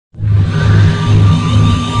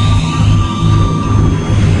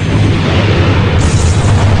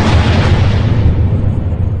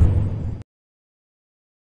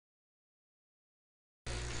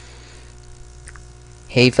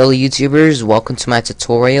Hey fellow YouTubers, welcome to my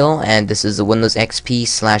tutorial, and this is the Windows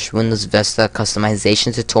XP / Windows Vista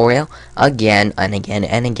customization tutorial again and again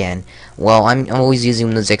and again. Well, I'm always using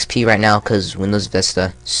Windows XP right now because Windows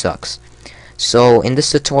Vista sucks. So in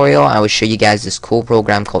this tutorial I will show you guys this cool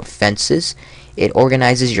program called Fences. It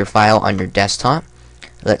organizes your file on your desktop.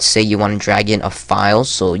 Let's say you want to drag in a file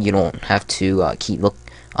so you don't have to keep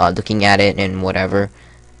looking at it and whatever,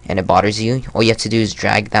 and it bothers you. All you have to do is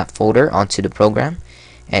drag that folder onto the program,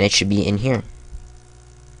 and it should be in here,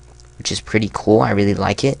 which is pretty cool. I really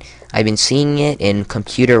like it. I've been seeing it in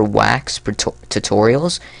computer wax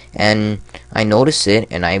tutorials, and I noticed it,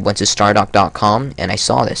 and I went to Stardock.com and I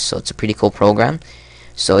saw this. So it's a pretty cool program.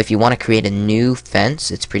 So if you want to create a new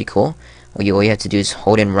fence, it's pretty cool. All you have to do is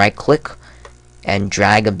hold and right click and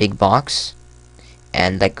drag a big box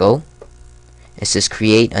and let go. It says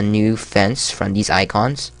create a new fence from these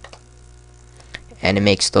icons, and it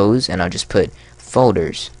makes those, and I'll just put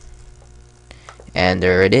folders, and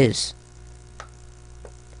there it is.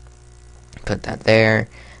 Put that there.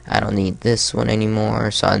 I don't need this one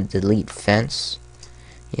anymore, so I'll delete fence.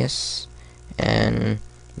 Yes. And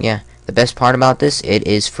yeah, the best part about this, it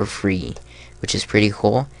is for free, which is pretty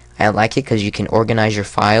cool. I like it because you can organize your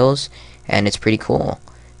files, and it's pretty cool.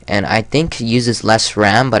 And I think it uses less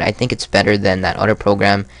RAM, but I think it's better than that other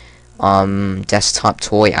program, desktop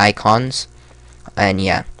toy icons. And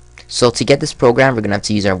yeah, so to get this program, we're gonna have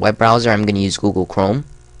to use our web browser. I'm gonna use Google Chrome.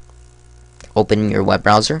 Open your web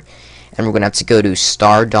browser, and we're gonna have to go to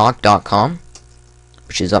stardock.com,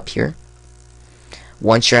 which is up here.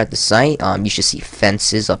 Once you're at the site, you should see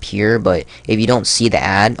fences up here, but if you don't see the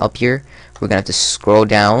ad up here, we're gonna have to scroll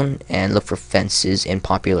down and look for fences in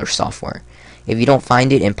popular software. If you don't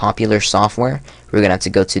find it in popular software, we're gonna have to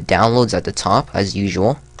go to downloads at the top as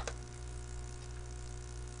usual,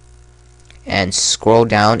 and scroll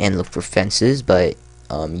down and look for fences, but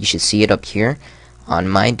you should see it up here on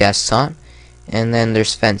my desktop, and then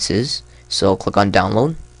there's fences. So click on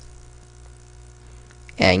download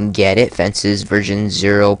and get it. Fences version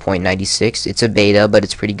 0.96. It's a beta, but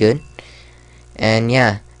it's pretty good. And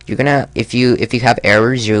yeah, you're gonna, if you have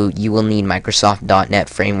errors, you will need Microsoft.NET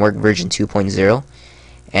Framework version 2.0,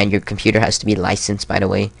 and your computer has to be licensed, by the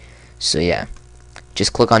way. So yeah,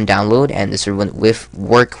 just click on download, and this will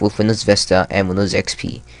work with Windows Vista and Windows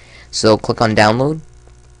XP. So click on download.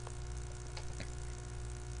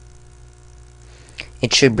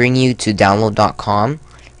 It should bring you to download.com,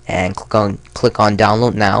 and click on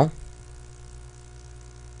download now.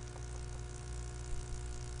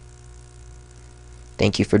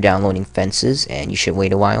 Thank you for downloading Fences, and you should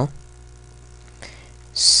wait a while.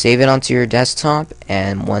 Save it onto your desktop,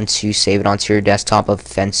 and once you save it onto your desktop of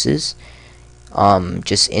Fences,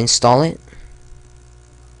 just install it.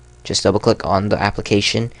 Just double click on the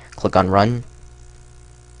application, click on run.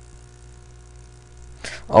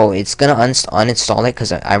 Oh, it's gonna uninstall it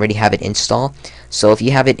because I already have it installed. So if you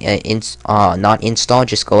have it not installed,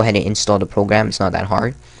 just go ahead and install the program. It's not that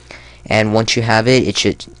hard. And once you have it, it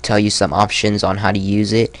should tell you some options on how to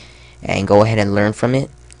use it, and go ahead and learn from it.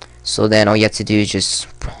 So then all you have to do is just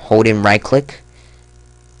hold and right click,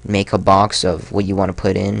 make a box of what you want to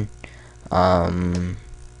put in,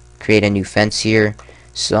 create a new fence here.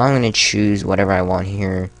 So I'm gonna choose whatever I want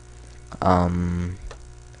here. Let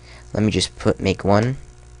me just make one.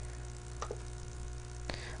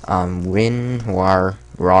 Rar,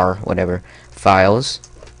 whatever, files,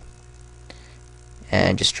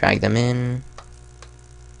 and just drag them in,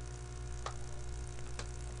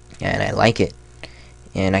 and I like it.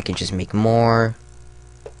 And I can just make more.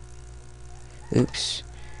 Oops.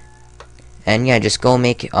 And yeah, just go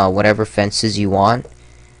make whatever fences you want.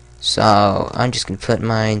 So I'm just gonna put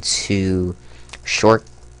mine to shortcuts,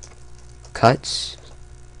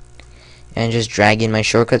 and just drag in my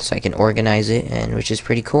shortcuts so I can organize it, and which is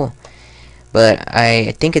pretty cool. But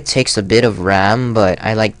I think it takes a bit of RAM, but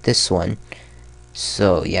I like this one.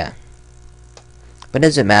 So yeah, but it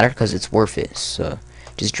doesn't matter because it's worth it. So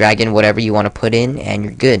just drag in whatever you want to put in, and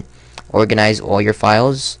you're good. Organize all your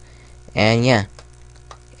files, and yeah,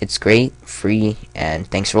 it's great, free, and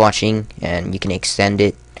thanks for watching. And you can extend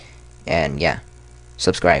it, and yeah,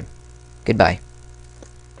 subscribe. Goodbye.